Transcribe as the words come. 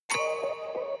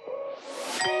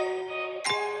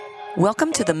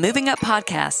Welcome to the Moving Up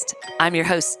Podcast. I'm your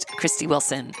host, Christy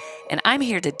Wilson, and I'm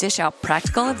here to dish out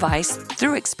practical advice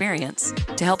through experience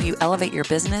to help you elevate your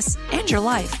business and your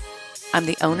life. I'm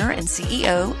the owner and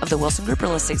CEO of the Wilson Group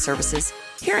Real Estate Services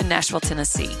here in Nashville,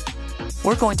 Tennessee.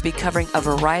 We're going to be covering a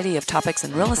variety of topics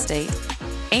in real estate,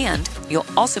 and you'll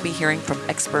also be hearing from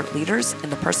expert leaders in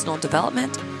the personal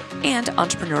development and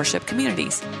entrepreneurship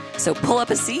communities. So pull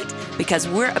up a seat because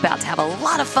we're about to have a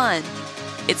lot of fun.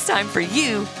 It's time for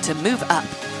you to move up.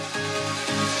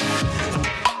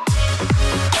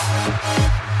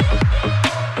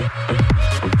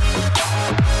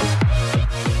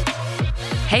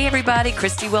 Hey everybody,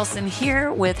 Christy Wilson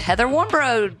here with Heather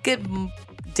Warnbrode. Good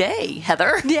day,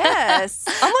 Heather. Yes,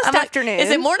 almost afternoon.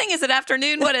 Is it morning? Is it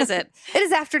afternoon? What is it? It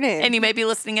is afternoon. And you may be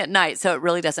listening at night, so it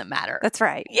really doesn't matter. That's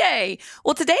right. Yay.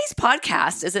 Well, today's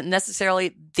podcast isn't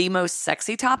necessarily the most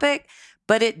sexy topic,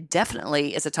 but it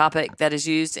definitely is a topic that is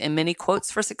used in many quotes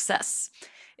for success.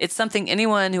 It's something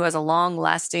anyone who has a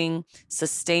long-lasting,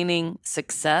 sustaining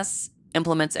success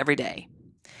implements every day.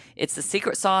 It's the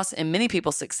secret sauce in many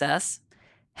people's success.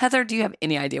 Heather, do you have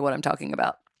any idea what I'm talking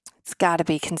about? It's got to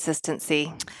be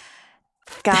consistency.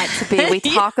 Got to be. We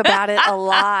talk about it a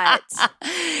lot.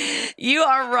 You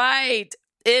are right.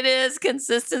 It is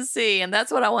consistency, and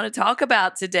that's what I want to talk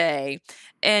about today.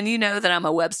 And you know that I'm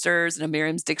a Webster's and a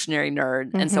Merriam's Dictionary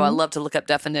nerd, and so I love to look up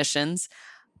definitions.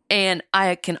 And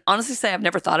I can honestly say I've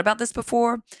never thought about this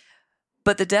before,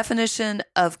 but the definition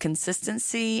of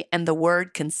consistency and the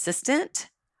word consistent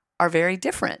are very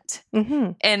different.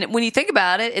 And when you think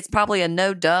about it, it's probably a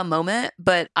no-duh moment,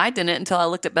 but I didn't until I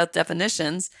looked at both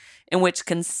definitions, in which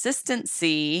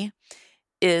consistency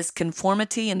is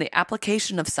conformity in the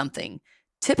application of something,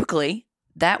 typically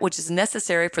that which is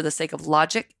necessary for the sake of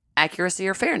logic, accuracy,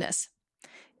 or fairness.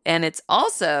 And it's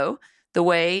also the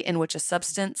way in which a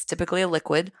substance, typically a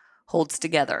liquid, holds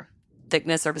together,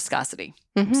 thickness or viscosity.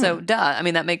 So, I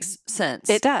mean, that makes sense.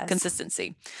 It does.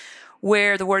 Consistency.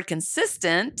 Where the word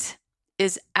consistent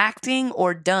is acting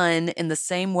or done in the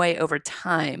same way over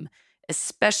time,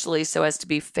 especially so as to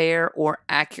be fair or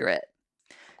accurate.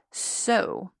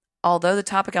 So, although the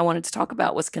topic I wanted to talk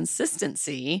about was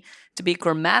consistency, to be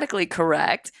grammatically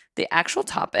correct, the actual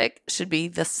topic should be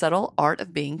the subtle art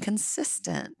of being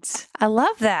consistent. I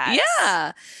love that.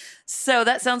 Yeah. So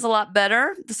that sounds a lot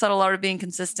better, the subtle art of being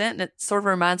consistent. And it sort of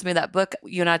reminds me of that book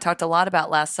you and I talked a lot about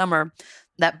last summer.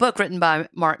 That book written by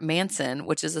Mark Manson,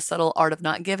 which is The Subtle Art of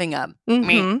Not Giving Up.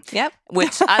 Yep.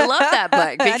 Which I love that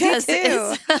book because I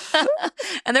do too.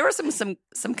 And there were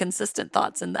some consistent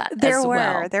thoughts in that There as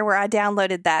well. were. I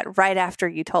downloaded that right after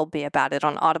you told me about it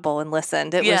on Audible and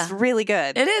listened. It was really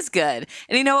good. It is good.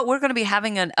 And you know what? We're going to be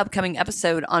having an upcoming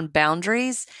episode on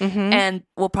boundaries, and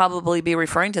we'll probably be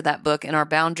referring to that book in our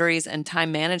boundaries and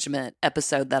time management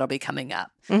episode that'll be coming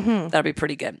up. That'll be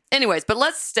pretty good. Anyways, but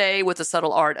let's stay with the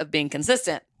subtle art of being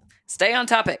consistent. Stay on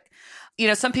topic. You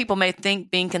know, some people may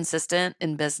think being consistent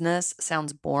in business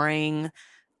sounds boring,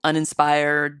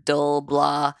 uninspired, dull,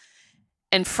 blah.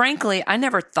 And frankly, I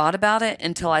never thought about it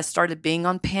until I started being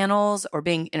on panels or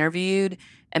being interviewed,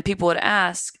 and people would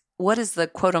ask, what is the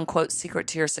quote unquote secret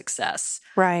to your success?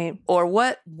 Right. Or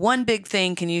what one big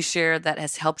thing can you share that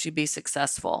has helped you be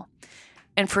successful?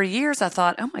 And for years I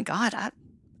thought, oh my God,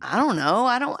 I don't know.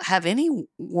 I don't have any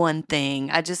one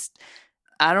thing. I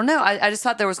don't know. I just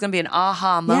thought there was going to be an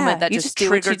aha moment that just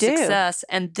triggered success.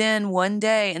 And then one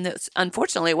day, and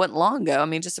unfortunately it wasn't long ago, I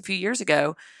mean, just a few years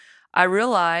ago, I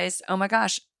realized, oh my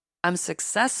gosh, I'm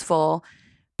successful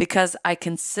because I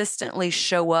consistently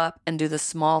show up and do the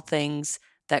small things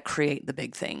that create the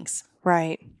big things.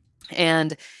 Right.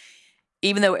 And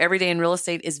even though every day in real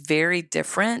estate is very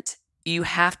different, you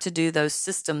have to do those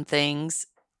system things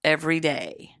every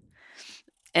day.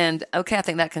 And okay, I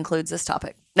think that concludes this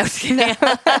topic. No, just kidding.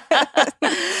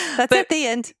 That's at the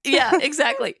end. Yeah,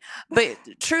 exactly. But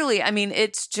truly, I mean,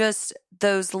 it's just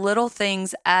those little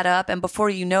things add up. And before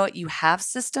you know it, you have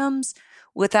systems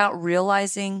without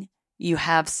realizing you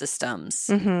have systems.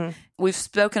 We've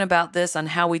spoken about this on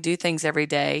how we do things every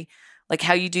day, like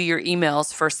how you do your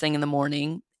emails first thing in the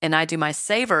morning. And I do my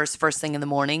savers first thing in the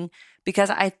morning because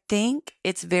I think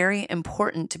it's very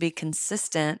important to be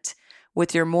consistent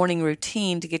with your morning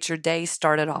routine to get your day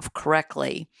started off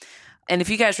correctly. And if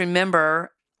you guys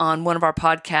remember on one of our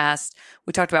podcasts,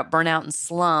 we talked about burnout and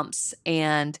slumps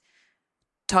and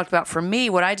talked about, for me,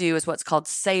 what I do is what's called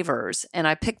savers. And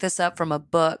I picked this up from a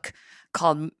book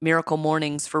called Miracle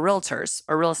Mornings for Realtors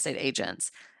or Real Estate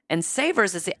Agents. And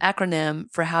savers is the acronym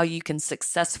for how you can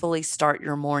successfully start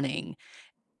your morning.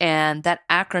 And that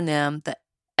acronym, the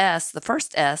S, the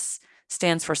first S,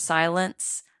 stands for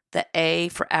silence, the A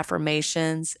for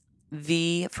affirmations,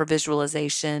 V for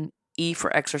visualization, E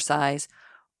for exercise,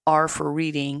 R for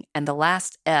reading, and the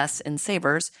last S in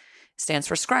Savers stands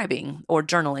for scribing or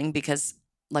journaling because,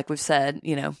 like we've said,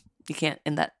 you can't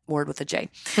end that word with a J.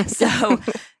 So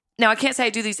now I can't say I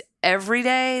do these every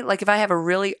day. Like if I have a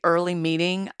really early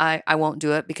meeting, I won't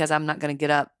do it because I'm not going to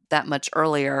get up that much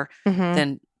earlier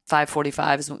than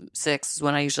 5:45 6 is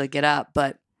when I usually get up.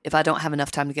 But if I don't have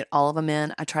enough time to get all of them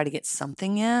in, I try to get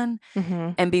something in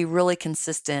and be really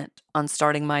consistent on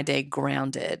starting my day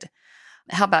grounded.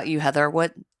 How about you, Heather?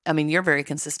 You're very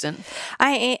consistent.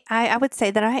 I would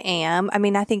say that I am.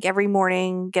 I think every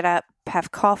morning, get up,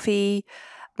 have coffee,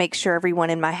 make sure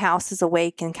everyone in my house is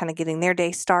awake and kind of getting their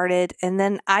day started. And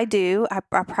then I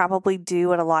probably do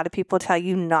what a lot of people tell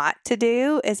you not to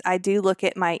do is I do look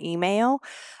at my email.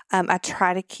 I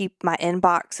try to keep my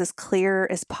inbox as clear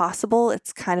as possible.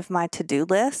 It's kind of my to-do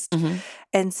list.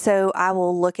 And so I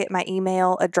will look at my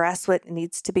email, address what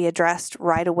needs to be addressed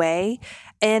right away.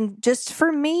 And just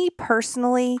for me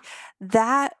personally,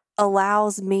 that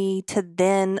allows me to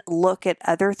then look at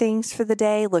other things for the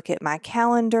day, look at my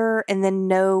calendar, and then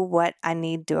know what I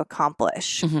need to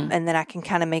accomplish. And then I can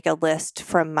kind of make a list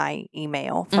from my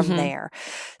email from there.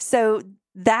 So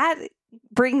that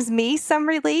brings me some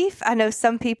relief. I know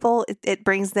some people, it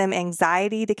brings them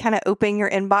anxiety to kind of open your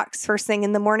inbox first thing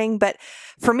in the morning. But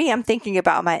for me, I'm thinking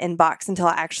about my inbox until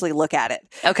I actually look at it.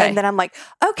 Okay. And then I'm like,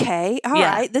 okay, all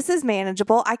right, this is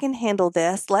manageable. I can handle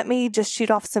this. Let me just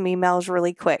shoot off some emails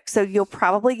really quick. So you'll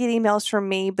probably get emails from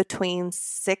me between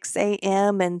 6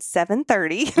 a.m. and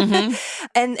 7:30.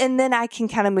 And then I can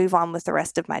kind of move on with the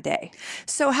rest of my day.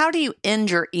 So how do you end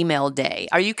your email day?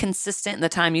 Are you consistent in the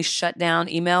time you shut down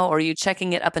email, or are you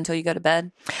checking it up until you go to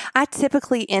bed? I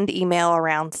typically end email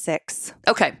around 6.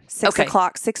 Okay. 6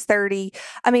 o'clock, 6:30.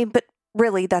 But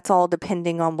really, that's all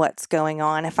depending on what's going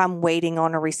on. If I'm waiting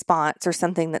on a response or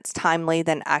something that's timely,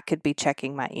 then I could be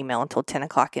checking my email until 10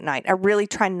 o'clock at night. I really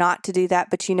try not to do that.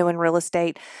 But, in real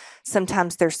estate,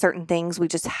 sometimes there's certain things we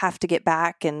just have to get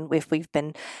back. And if we've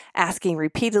been asking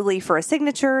repeatedly for a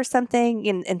signature or something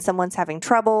and someone's having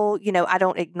trouble, I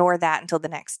don't ignore that until the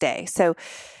next day. So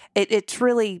it's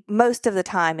really, most of the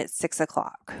time, it's 6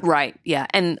 o'clock. Right. Yeah.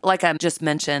 And like I just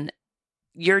mentioned,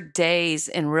 your days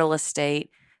in real estate,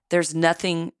 there's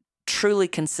nothing truly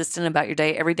consistent about your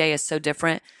day. Every day is so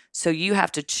different. So you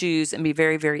have to choose and be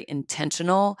very, very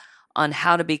intentional on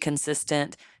how to be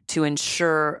consistent to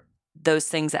ensure those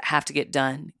things that have to get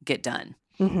done.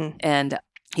 And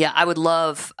yeah,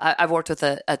 I've worked with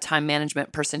a time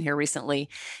management person here recently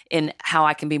in how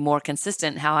I can be more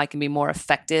consistent, how I can be more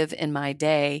effective in my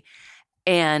day.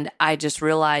 And I just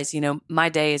realized, my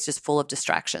day is just full of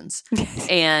distractions.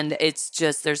 And it's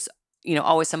just, there's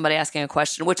always somebody asking a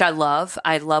question, which I love.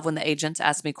 I love when the agents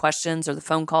ask me questions or the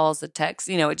phone calls, the texts,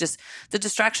 the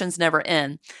distractions never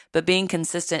end. But being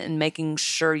consistent and making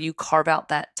sure you carve out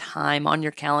that time on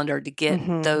your calendar to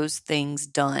get those things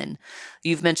done.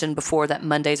 You've mentioned before that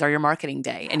Mondays are your marketing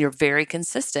day, and you're very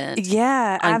consistent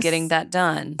on getting that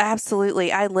done.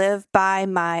 Absolutely. I live by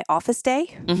my office day,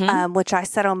 which I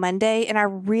set on Monday, and I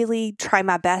really try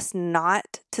my best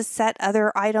not to set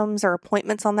other items or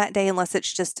appointments on that day unless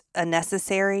it's just a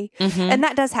necessary. And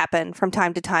that does happen from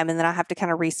time to time, and then I have to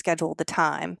kind of reschedule the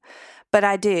time. But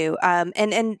I do.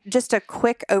 And just a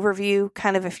quick overview,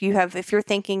 kind of if you're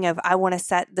thinking of, I want to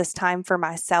set this time for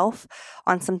myself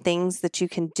on some things that you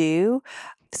can do,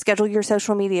 schedule your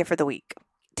social media for the week.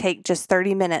 Take just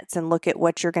 30 minutes and look at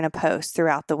what you're going to post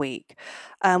throughout the week.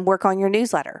 Work on your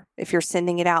newsletter. If you're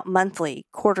sending it out monthly,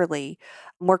 quarterly,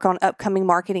 work on upcoming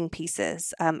marketing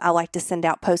pieces. I like to send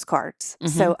out postcards.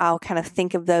 So I'll kind of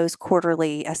think of those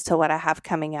quarterly as to what I have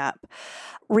coming up.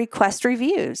 Request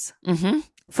reviews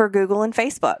for Google and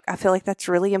Facebook. I feel like that's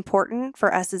really important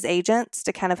for us as agents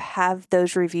to kind of have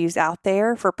those reviews out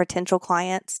there for potential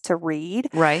clients to read.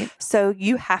 Right. So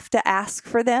you have to ask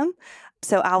for them.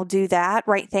 So I'll do that,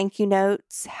 write thank you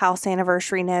notes, house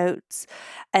anniversary notes,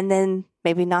 and then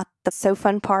maybe not the so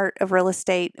fun part of real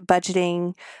estate,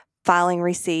 budgeting, filing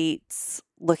receipts,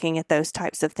 looking at those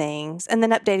types of things, and then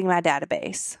updating my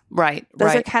database. Right.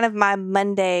 Those are kind of my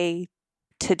Monday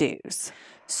to-dos.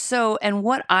 So, and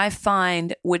what I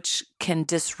find which can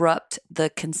disrupt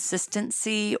the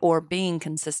consistency or being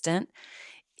consistent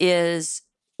is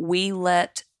we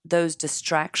let those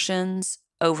distractions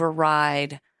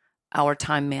override our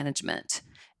time management.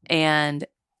 And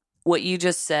what you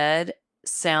just said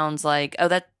sounds like,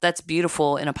 oh, that's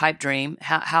beautiful in a pipe dream.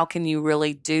 How can you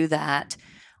really do that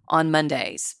on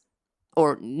Mondays?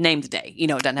 Or name the day. It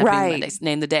doesn't have to be Mondays.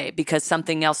 Name the day, because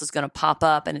something else is going to pop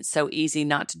up, and it's so easy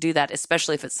not to do that,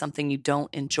 especially if it's something you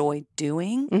don't enjoy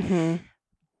doing.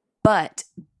 But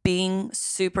being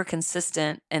super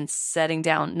consistent and setting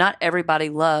down. Not everybody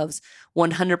loves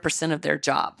 100% of their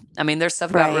job. I mean, there's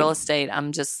stuff about real estate.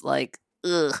 I'm just like,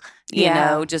 ugh, you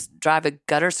know, just drive a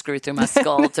gutter screw through my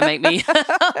skull to make me do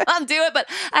it. But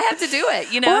I have to do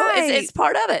it, you know, it's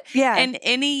part of it. Yeah. And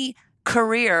any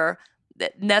career,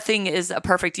 nothing is a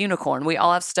perfect unicorn. We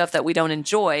all have stuff that we don't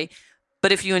enjoy.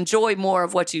 But if you enjoy more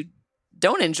of what you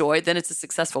don't enjoy, then it's a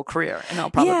successful career in all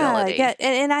probability. Yeah.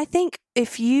 And I think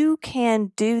if you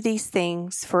can do these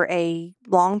things for a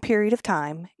long period of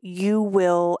time, you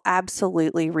will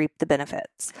absolutely reap the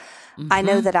benefits. I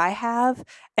know that I have.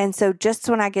 And so just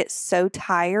when I get so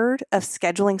tired of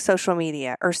scheduling social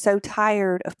media or so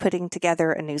tired of putting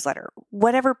together a newsletter,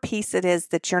 whatever piece it is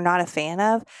that you're not a fan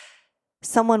of,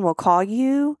 someone will call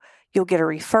you. You'll get a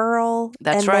referral.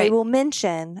 That's and right. They will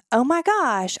mention, oh my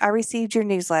gosh, I received your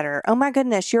newsletter. Oh my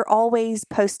goodness, you're always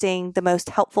posting the most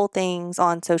helpful things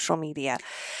on social media.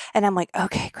 And I'm like,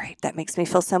 okay, great. That makes me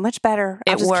feel so much better.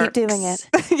 I'll just keep doing it.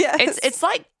 Yes. It's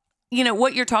like, you know,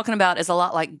 what you're talking about is a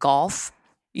lot like golf.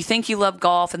 You think you love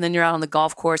golf and then you're out on the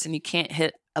golf course and you can't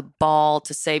hit a ball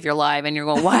to save your life. And you're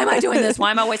going, why am I doing this?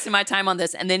 Why am I wasting my time on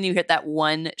this? And then you hit that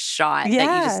one shot that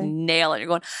you just nail it. You're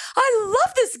going, I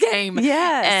love this game.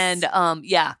 Yes. And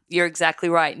yeah, you're exactly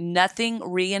right. Nothing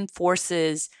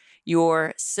reinforces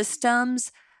your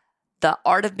systems, the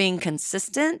art of being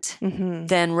consistent,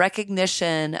 than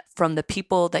recognition from the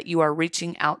people that you are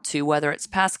reaching out to, whether it's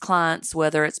past clients,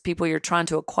 whether it's people you're trying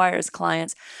to acquire as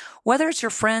clients, whether it's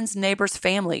your friends, neighbors,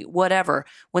 family, whatever.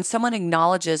 When someone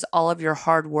acknowledges all of your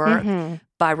hard work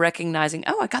by recognizing,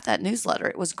 oh, I got that newsletter.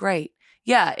 It was great.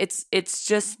 Yeah, it's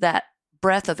just that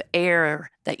breath of air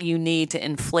that you need to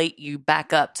inflate you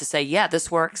back up to say, yeah,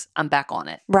 this works. I'm back on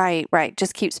it. Right.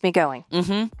 Just keeps me going.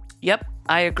 Yep,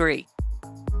 I agree.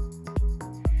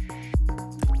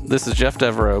 This is Jeff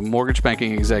Devereaux, Mortgage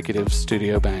Banking Executive,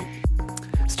 Studio Bank.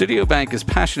 Studio Bank is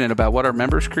passionate about what our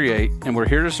members create, and we're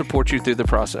here to support you through the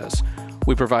process.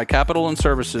 We provide capital and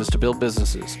services to build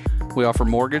businesses. We offer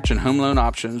mortgage and home loan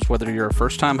options, whether you're a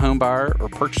first-time home buyer or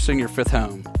purchasing your fifth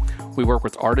home. We work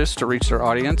with artists to reach their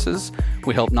audiences.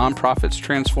 We help nonprofits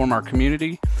transform our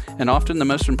community. And often the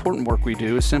most important work we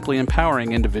do is simply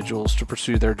empowering individuals to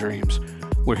pursue their dreams.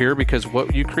 We're here because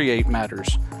what you create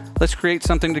matters. Let's create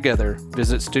something together.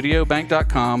 Visit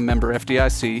studiobank.com, member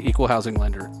FDIC, equal housing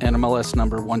lender, NMLS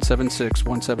number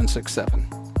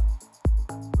 1761767.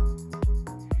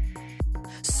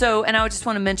 So, and I just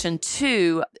want to mention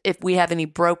too, if we have any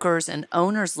brokers and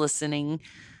owners listening,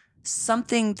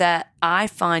 something that I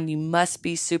find you must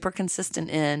be super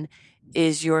consistent in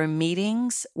is your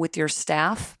meetings with your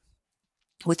staff,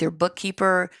 with your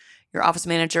bookkeeper, your office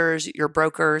managers, your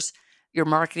brokers, your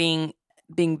marketing,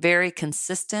 being very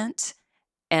consistent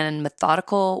and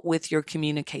methodical with your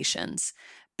communications.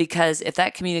 Because if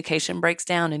that communication breaks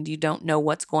down and you don't know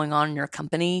what's going on in your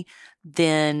company,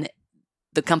 then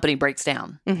the company breaks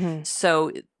down.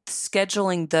 So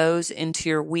scheduling those into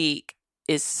your week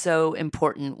is so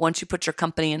important. Once you put your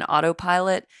company in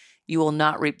autopilot, you will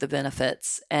not reap the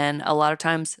benefits. And a lot of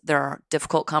times there are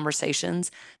difficult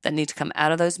conversations that need to come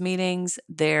out of those meetings.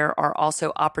 There are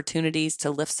also opportunities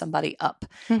to lift somebody up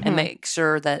and make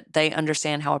sure that they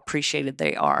understand how appreciated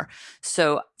they are.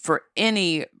 So for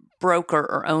any broker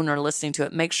or owner listening to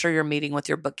it, make sure you're meeting with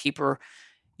your bookkeeper,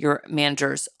 your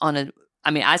managers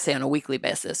I say on a weekly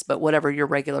basis, but whatever your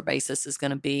regular basis is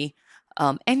going to be.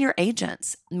 And your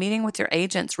agents, meeting with your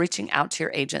agents, reaching out to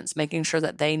your agents, making sure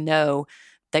that they know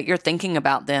that you're thinking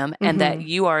about them and that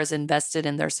you are as invested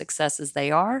in their success as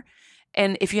they are.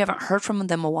 And if you haven't heard from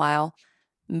them a while,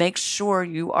 make sure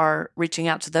you are reaching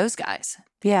out to those guys.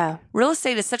 Yeah. Real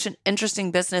estate is such an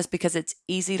interesting business because it's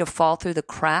easy to fall through the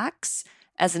cracks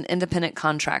as an independent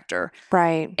contractor.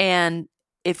 Right. And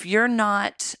if you're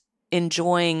not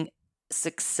enjoying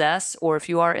success, or if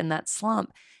you are in that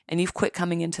slump and you've quit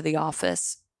coming into the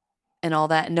office and all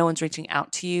that, and no one's reaching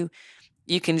out to you,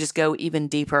 you can just go even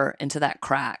deeper into that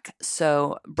crack.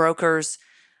 So brokers,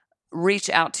 reach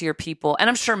out to your people. And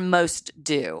I'm sure most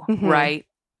do, right?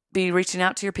 Be reaching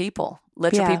out to your people.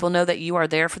 Let your people know that you are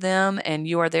there for them and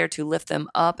you are there to lift them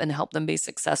up and help them be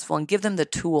successful and give them the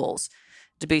tools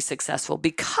to be successful.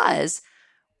 Because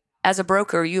as a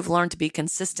broker, you've learned to be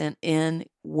consistent in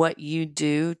what you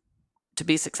do to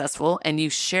be successful. And you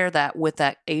share that with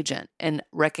that agent and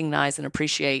recognize and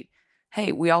appreciate,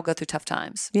 hey, we all go through tough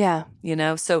times. Yeah.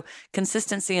 So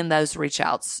consistency in those reach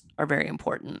outs are very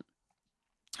important.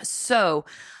 So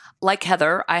like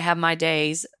Heather, I have my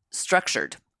days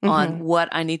structured on what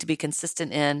I need to be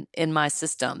consistent in my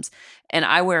systems. And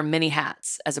I wear many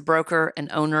hats as a broker, an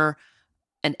owner,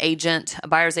 an agent, a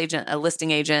buyer's agent, a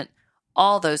listing agent,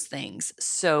 all those things.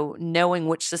 So knowing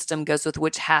which system goes with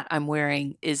which hat I'm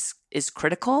wearing is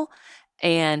critical,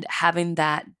 and having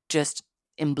that just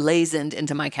emblazoned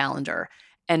into my calendar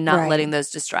and not letting those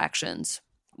distractions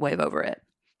wave over it.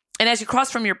 And as you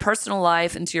cross from your personal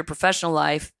life into your professional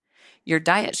life, your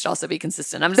diet should also be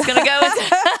consistent. I'm just going to go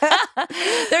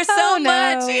with there's so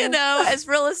much, as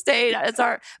real estate, but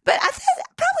I think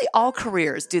probably all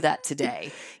careers do that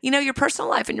today. Your personal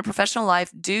life and your professional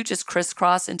life do just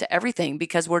crisscross into everything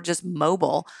because we're just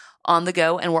mobile, on the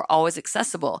go, and we're always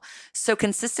accessible. So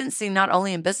consistency, not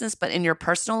only in business, but in your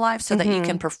personal life so that you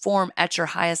can perform at your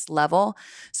highest level.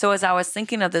 So as I was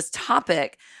thinking of this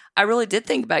topic, I really did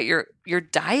think about your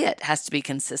diet has to be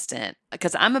consistent,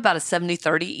 because I'm about a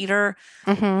 70-30 eater.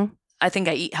 I think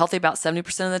I eat healthy about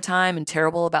 70% of the time and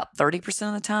terrible about 30%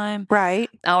 of the time.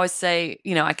 Right. I always say,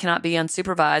 I cannot be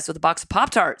unsupervised with a box of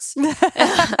Pop-Tarts.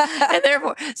 And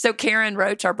therefore, so Karen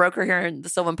Roach, our broker here in the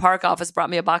Sylvan Park office,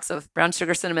 brought me a box of brown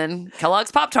sugar cinnamon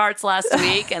Kellogg's Pop-Tarts last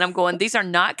week. And I'm going, these are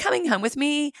not coming home with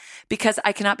me because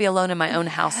I cannot be alone in my own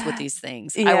house with these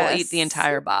things. Yes. I will eat the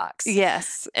entire box.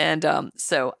 Yes. And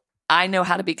so I know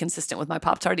how to be consistent with my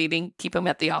Pop-Tart eating, keep them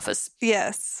at the office.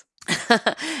 Yes.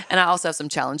 And I also have some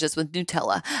challenges with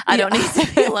Nutella. I don't need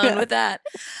to be alone with that.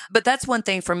 But that's one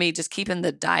thing for me, just keeping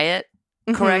the diet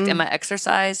correct and my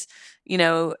exercise,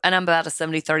 and I'm about a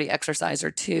 70-30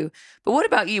 exerciser too. But what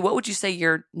about you? What would you say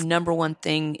your number one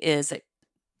thing is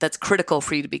that's critical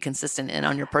for you to be consistent in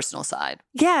on your personal side?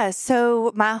 Yeah.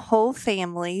 So my whole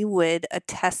family would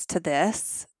attest to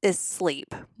this, is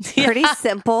sleep. Pretty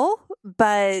simple,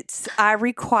 but I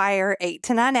require 8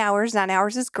 to 9 hours. 9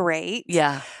 hours is great.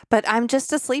 Yeah. But I'm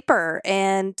just a sleeper,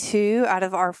 and 2 out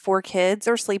of our 4 kids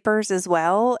are sleepers as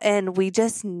well. And we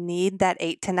just need that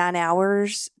 8 to 9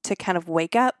 hours to kind of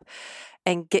wake up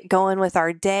and get going with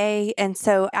our day. And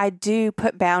so I do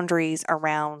put boundaries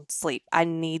around sleep. I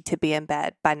need to be in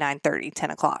bed by 9:30,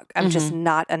 10 o'clock. I'm just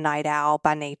not a night owl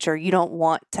by nature. You don't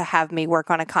want to have me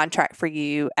work on a contract for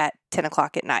you at 10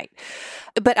 o'clock at night.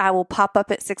 But I will pop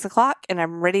up at 6 o'clock and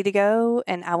I'm ready to go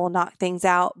and I will knock things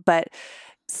out. But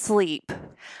sleep.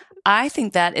 I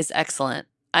think that is excellent.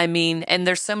 I mean, and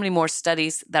there's so many more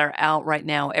studies that are out right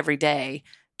now every day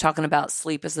talking about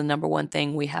sleep as the number one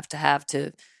thing we have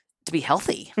to be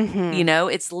healthy.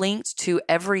 It's linked to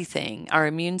everything, our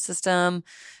immune system,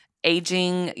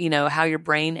 aging, how your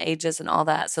brain ages and all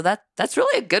that. So that's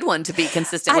really a good one to be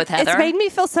consistent with, Heather. It's made me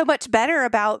feel so much better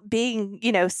about being,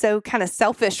 so kind of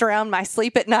selfish around my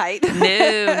sleep at night.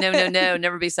 No.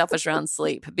 Never be selfish around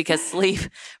sleep, because sleep,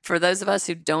 for those of us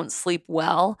who don't sleep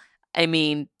well, I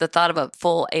mean, the thought of a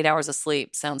full 8 hours of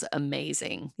sleep sounds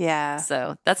amazing. Yeah.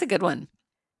 So that's a good one.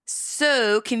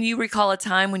 So can you recall a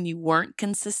time when you weren't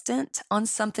consistent on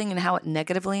something and how it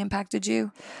negatively impacted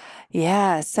you?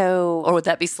 Yeah. So, or would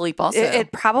that be sleep also?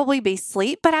 It'd probably be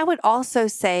sleep, but I would also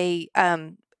say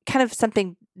kind of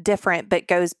something different, but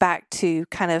goes back to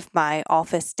kind of my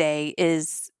office day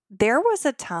is there was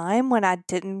a time when I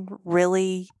didn't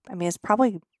really, it's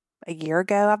probably a year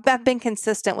ago. I've been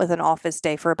consistent with an office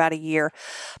day for about a year.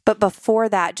 But before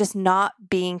that, just not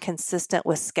being consistent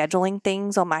with scheduling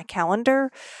things on my calendar.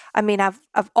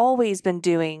 I've always been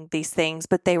doing these things,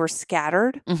 but they were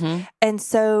scattered. And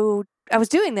so I was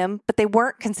doing them, but they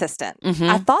weren't consistent.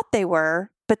 I thought they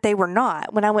were, but they were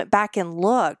not. When I went back and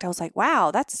looked, I was like, wow,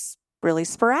 that's really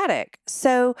sporadic.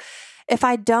 So if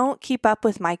I don't keep up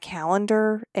with my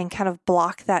calendar and kind of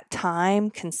block that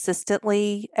time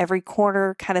consistently every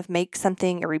quarter, kind of make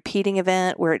something a repeating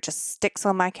event where it just sticks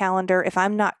on my calendar, if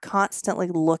I'm not constantly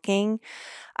looking,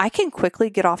 I can quickly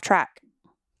get off track.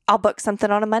 I'll book something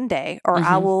on a Monday, or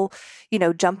I will,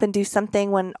 jump and do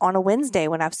something on a Wednesday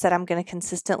when I've said I'm going to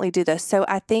consistently do this. So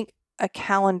I think a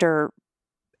calendar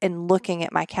and looking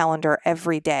at my calendar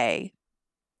every day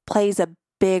plays a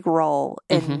big role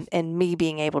in me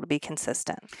being able to be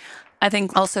consistent. I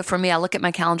think also for me, I look at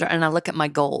my calendar and I look at my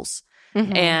goals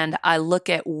and I look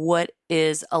at what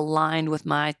is aligned with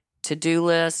my to-do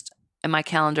list and my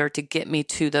calendar to get me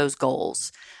to those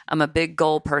goals. I'm a big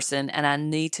goal person and I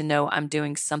need to know I'm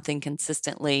doing something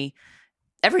consistently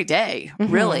every day,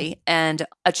 really. And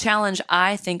a challenge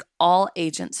I think all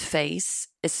agents face,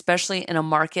 especially in a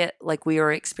market like we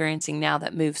are experiencing now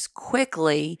that moves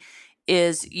quickly,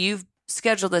 is you've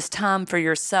schedule this time for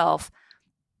yourself.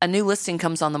 A new listing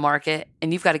comes on the market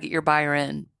and you've got to get your buyer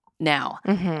in now.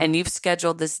 And you've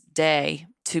scheduled this day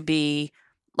to be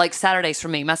like Saturdays for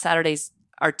me. My Saturdays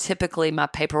are typically my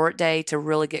paperwork day to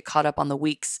really get caught up on the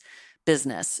week's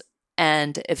business.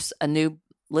 And if a new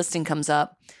listing comes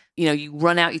up, you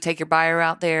run out, you take your buyer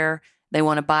out there, they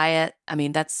want to buy it.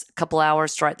 That's a couple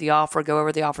hours to write the offer, go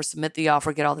over the offer, submit the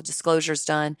offer, get all the disclosures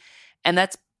done. And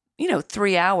that's,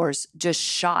 3 hours just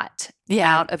shot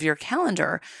out of your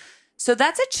calendar. So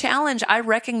that's a challenge I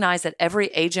recognize that every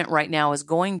agent right now is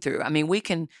going through. I mean, we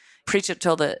can preach it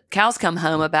till the cows come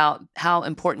home about how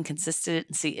important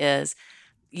consistency is.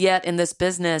 Yet in this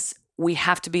business, we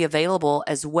have to be available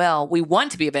as well. We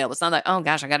want to be available. It's not like, oh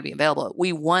gosh, I got to be available.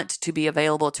 We want to be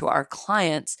available to our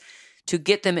clients to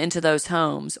get them into those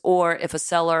homes. Or if a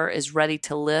seller is ready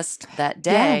to list that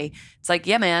day, it's like,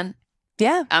 yeah, man.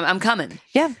 Yeah. I'm coming.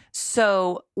 Yeah.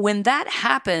 So when that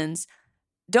happens,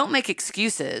 don't make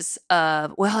excuses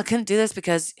of, well, I couldn't do this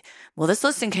because, this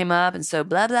listing came up and so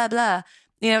blah, blah, blah.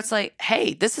 It's like,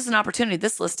 hey, this is an opportunity.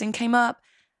 This listing came up,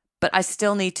 but I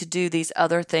still need to do these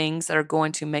other things that are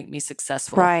going to make me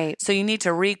successful. Right. So you need to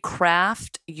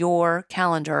recraft your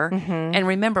calendar. And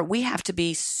remember, we have to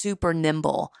be super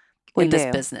nimble in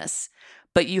this business,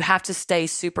 but you have to stay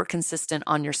super consistent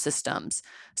on your systems.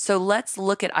 So let's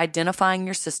look at identifying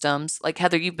your systems. Like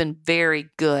Heather, you've been very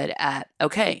good at,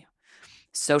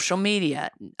 social media,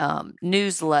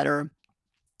 newsletter,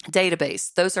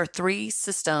 database. Those are 3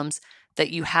 systems that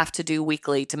you have to do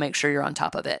weekly to make sure you're on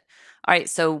top of it. All right,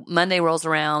 so Monday rolls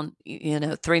around,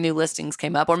 3 new listings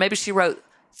came up, or maybe she wrote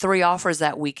 3 offers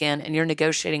that weekend and you're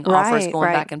negotiating offers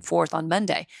going back and forth on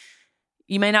Monday.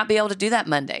 You may not be able to do that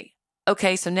Monday.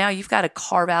 Okay, so now you've got to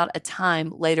carve out a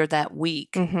time later that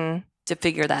week to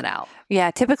figure that out.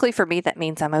 Yeah, typically for me, that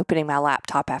means I'm opening my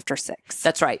laptop after 6.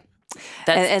 That's right.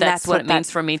 That's what it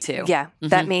means for me too. Yeah,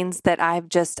 that means that I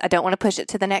don't want to push it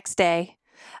to the next day.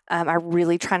 I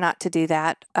really try not to do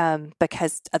that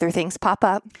because other things pop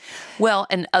up. Well,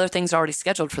 and other things are already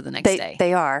scheduled for the next day.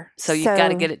 They are. So you've got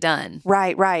to get it done.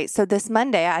 Right. So this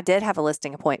Monday, I did have a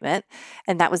listing appointment,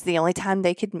 and that was the only time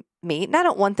they could meet. And I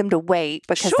don't want them to wait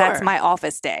because that's my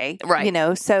office day.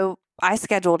 Right. So I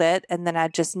scheduled it, and then I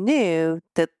just knew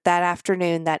that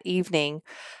afternoon, that evening,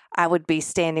 I would be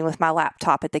standing with my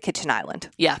laptop at the kitchen island.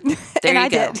 Yeah. There you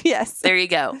go. Did, yes. There you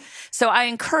go. So I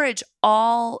encourage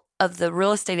all of the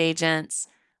real estate agents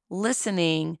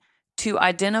listening to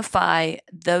identify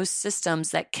those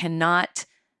systems that cannot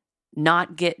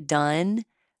not get done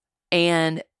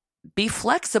and be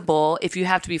flexible if you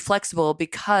have to be flexible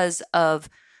because of,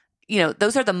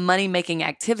 those are the money-making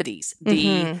activities.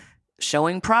 The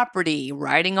showing property,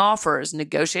 writing offers,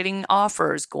 negotiating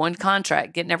offers, going to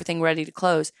contract, getting everything ready to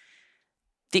close.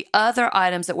 The other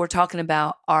items that we're talking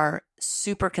about are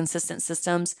super consistent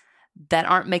systems that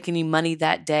aren't making you money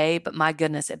that day. But my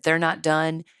goodness, if they're not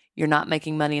done, you're not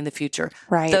making money in the future.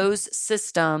 Right. Those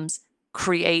systems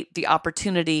create the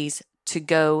opportunities to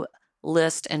go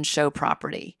list and show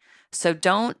property. So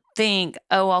don't think,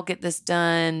 I'll get this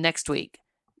done next week.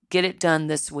 Get it done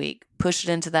this week. Push it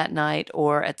into that night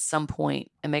or at some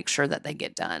point and make sure that they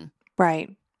get done.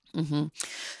 Right.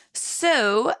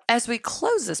 So as we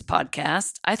close this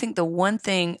podcast, I think the one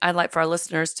thing I'd like for our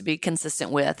listeners to be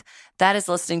consistent with, that is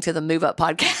listening to the Move Up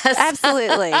podcast.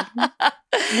 Absolutely.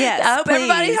 Yes. I hope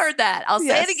everybody heard that. I'll say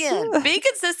Yes. it again. Be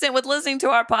consistent with listening to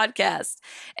our podcast.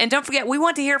 And don't forget, we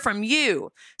want to hear from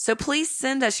you. So please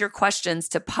send us your questions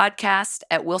to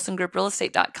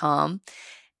podcast@wilsongrouprealestate.com.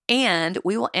 And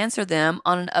we will answer them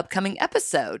on an upcoming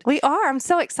episode. We are. I'm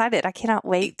so excited. I cannot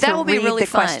wait to That will be read really the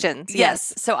fun. questions.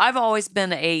 Yes. So I've always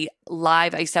been I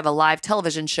used to have a live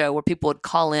television show where people would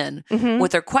call in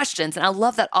with their questions. And I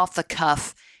love that off the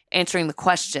cuff answering the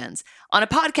questions. On a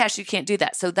podcast, you can't do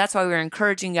that. So that's why we're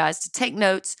encouraging you guys to take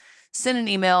notes, send an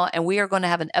email, and we are going to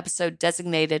have an episode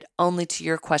designated only to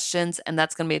your questions. And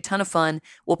that's going to be a ton of fun.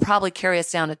 We'll probably carry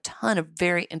us down a ton of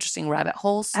very interesting rabbit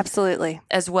holes. Absolutely.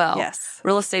 As well. Yes.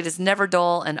 Real estate is never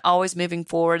dull and always moving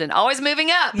forward and always moving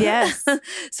up. Yes.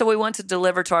 So we want to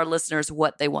deliver to our listeners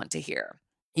what they want to hear.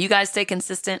 You guys stay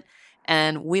consistent,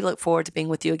 and we look forward to being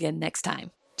with you again next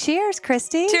time. Cheers,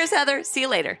 Christy. Cheers, Heather. See you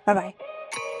later. Bye-bye.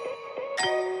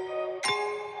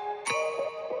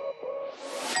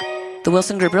 The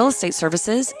Wilson Group Real Estate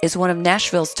Services is one of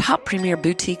Nashville's top premier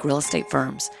boutique real estate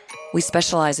firms. We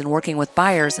specialize in working with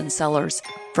buyers and sellers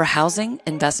for housing,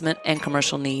 investment, and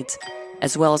commercial needs,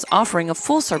 as well as offering a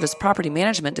full-service property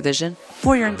management division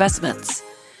for your investments.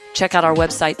 Check out our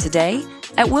website today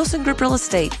at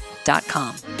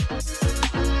wilsongrouprealestate.com.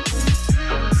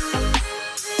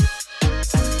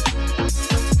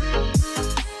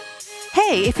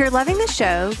 Hey, if you're loving the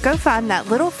show, go find that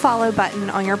little follow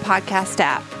button on your podcast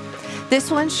app. This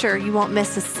will ensure you won't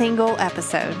miss a single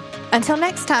episode. Until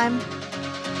next time.